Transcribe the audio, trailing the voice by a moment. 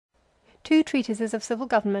Two Treatises of Civil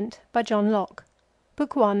Government by John Locke.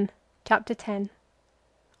 Book 1, Chapter 10.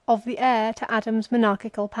 Of the Heir to Adam's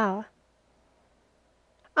Monarchical Power.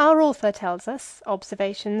 Our author tells us,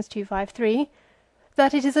 Observations 253,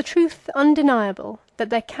 that it is a truth undeniable that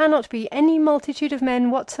there cannot be any multitude of men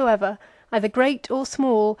whatsoever, either great or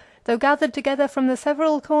small, though gathered together from the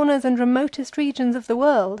several corners and remotest regions of the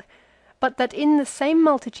world, but that in the same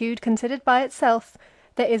multitude considered by itself,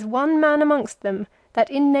 there is one man amongst them that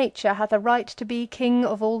in nature hath a right to be king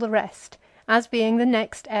of all the rest, as being the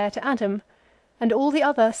next heir to Adam, and all the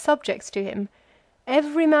other subjects to him.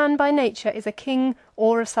 Every man by nature is a king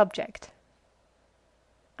or a subject.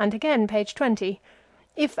 And again, page 20,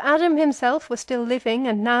 if Adam himself were still living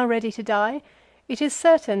and now ready to die, it is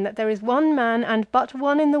certain that there is one man and but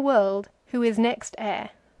one in the world who is next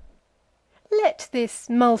heir. Let this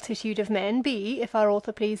multitude of men be, if our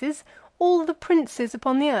author pleases, all the princes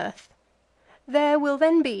upon the earth. There will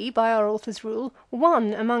then be, by our author's rule,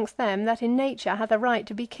 one amongst them that in nature hath a right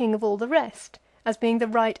to be king of all the rest, as being the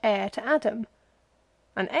right heir to Adam.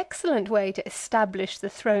 An excellent way to establish the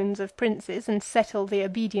thrones of princes and settle the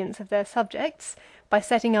obedience of their subjects, by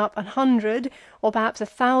setting up 100 or perhaps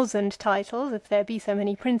 1,000 titles, if there be so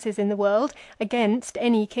many princes in the world, against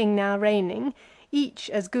any king now reigning, each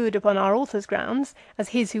as good upon our author's grounds as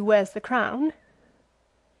his who wears the crown.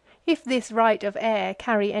 If this right of heir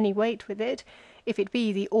carry any weight with it, if it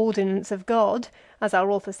be the ordinance of God, as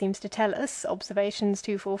our author seems to tell us, Observations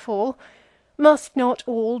 244, must not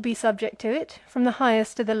all be subject to it, from the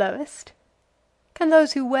highest to the lowest? Can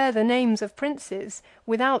those who wear the names of princes,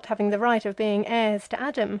 without having the right of being heirs to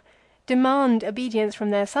Adam, demand obedience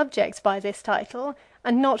from their subjects by this title,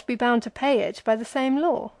 and not be bound to pay it by the same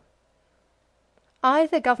law?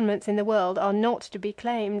 Either governments in the world are not to be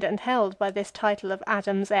claimed and held by this title of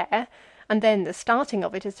Adam's heir, and then the starting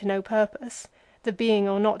of it is to no purpose, the being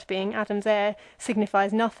or not being Adam's heir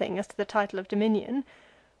signifies nothing as to the title of dominion,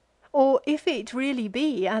 or if it really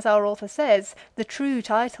be, as our author says, the true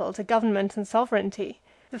title to government and sovereignty,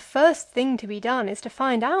 the first thing to be done is to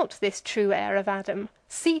find out this true heir of Adam,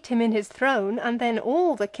 seat him in his throne, and then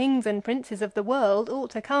all the kings and princes of the world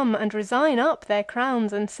ought to come and resign up their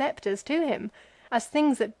crowns and sceptres to him, as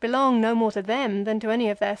things that belong no more to them than to any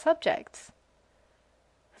of their subjects.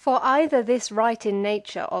 For either this right in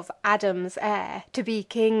nature of Adam's heir to be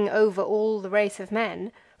king over all the race of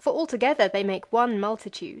men, for altogether they make one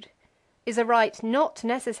multitude, is a right not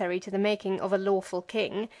necessary to the making of a lawful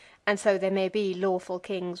king, and so there may be lawful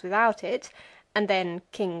kings without it, and then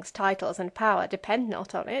kings' titles and power depend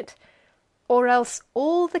not on it, or else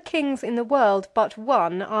all the kings in the world but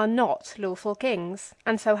one are not lawful kings,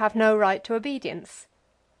 and so have no right to obedience.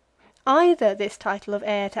 Either this title of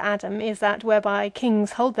heir to Adam is that whereby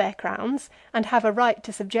kings hold their crowns, and have a right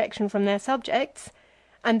to subjection from their subjects,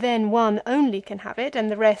 and then one only can have it,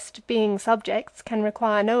 and the rest, being subjects, can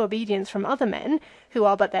require no obedience from other men, who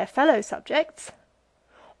are but their fellow subjects,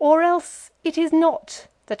 or else it is not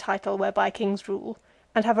the title whereby kings rule,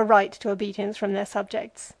 and have a right to obedience from their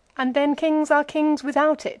subjects, and then kings are kings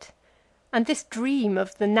without it, and this dream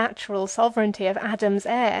of the natural sovereignty of Adam's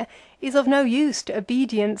heir is of no use to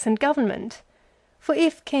obedience and government. For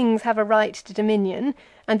if kings have a right to dominion,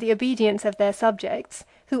 and the obedience of their subjects,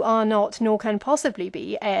 who are not nor can possibly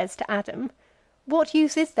be heirs to Adam, what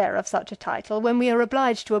use is there of such a title when we are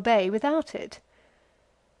obliged to obey without it?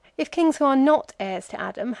 If kings who are not heirs to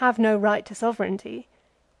Adam have no right to sovereignty,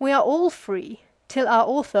 we are all free, till our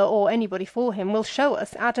author or anybody for him will show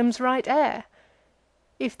us Adam's right heir.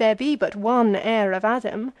 If there be but one heir of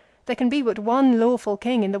Adam, there can be but one lawful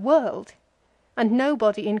king in the world, and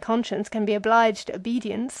nobody in conscience can be obliged to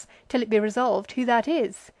obedience till it be resolved who that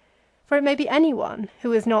is, for it may be any one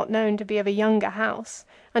who is not known to be of a younger house,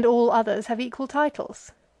 and all others have equal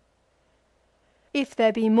titles. If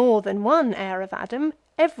there be more than one heir of Adam,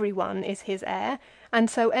 every one is his heir, and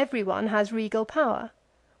so every one has regal power.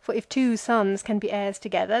 For if two sons can be heirs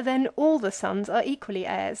together, then all the sons are equally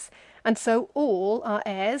heirs, and so all are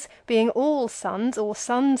heirs, being all sons or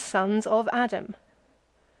sons' sons of Adam.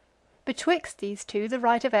 Betwixt these two the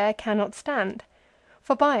right of heir cannot stand,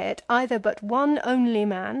 for by it either but one only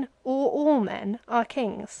man or all men are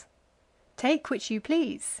kings. Take which you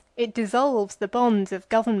please, it dissolves the bonds of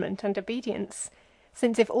government and obedience,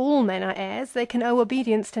 since if all men are heirs they can owe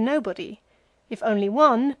obedience to nobody; if only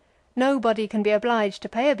one, nobody can be obliged to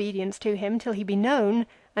pay obedience to him till he be known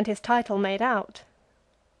and his title made out.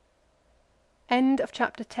 End of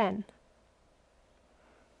chapter 10.